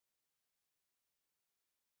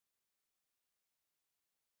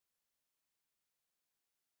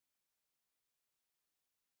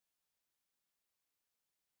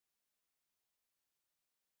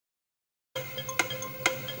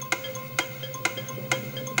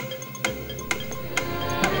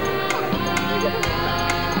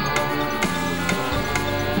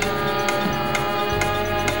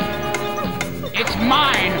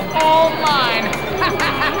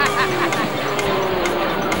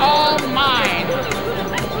mine!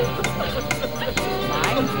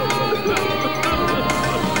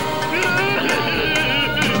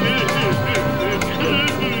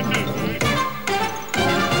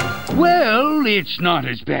 Well, it's not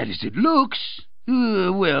as bad as it looks.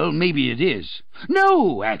 Well, maybe it is.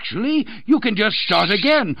 No, actually, you can just start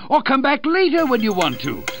again, or come back later when you want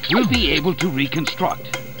to. We'll be able to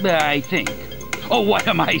reconstruct, I think. Oh, what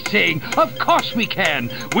am I saying? Of course we can.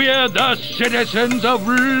 We're the citizens of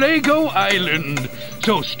Lego Island.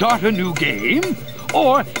 So start a new game,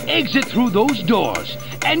 or exit through those doors,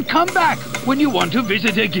 and come back when you want to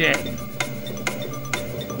visit again.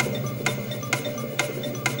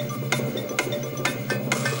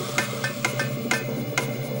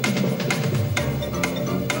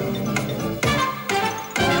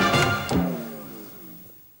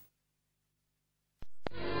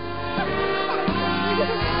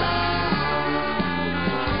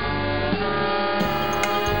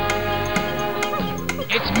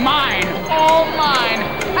 It's mine! All mine!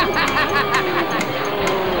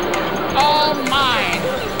 All mine!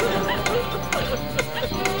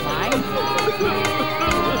 Mine?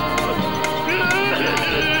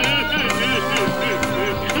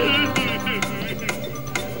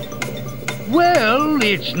 Well,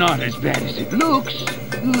 it's not as bad as it looks.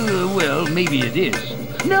 Well, maybe it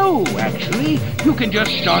is. No, actually, you can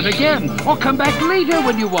just start again, or come back later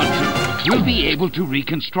when you want to. We'll be able to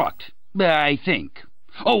reconstruct, I think.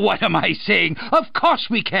 Oh, what am I saying? Of course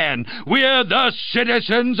we can. We're the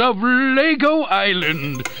citizens of Lego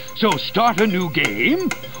Island. So start a new game,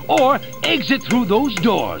 or exit through those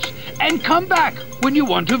doors, and come back when you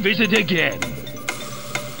want to visit again.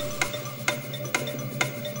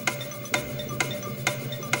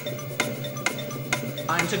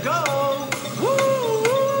 Time to go! Woo!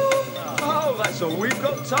 Oh, that's all we've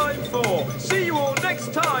got time for. See you all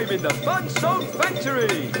next time in the Fun Song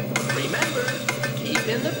Factory. Remember, keep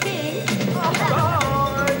in the pink. Bye!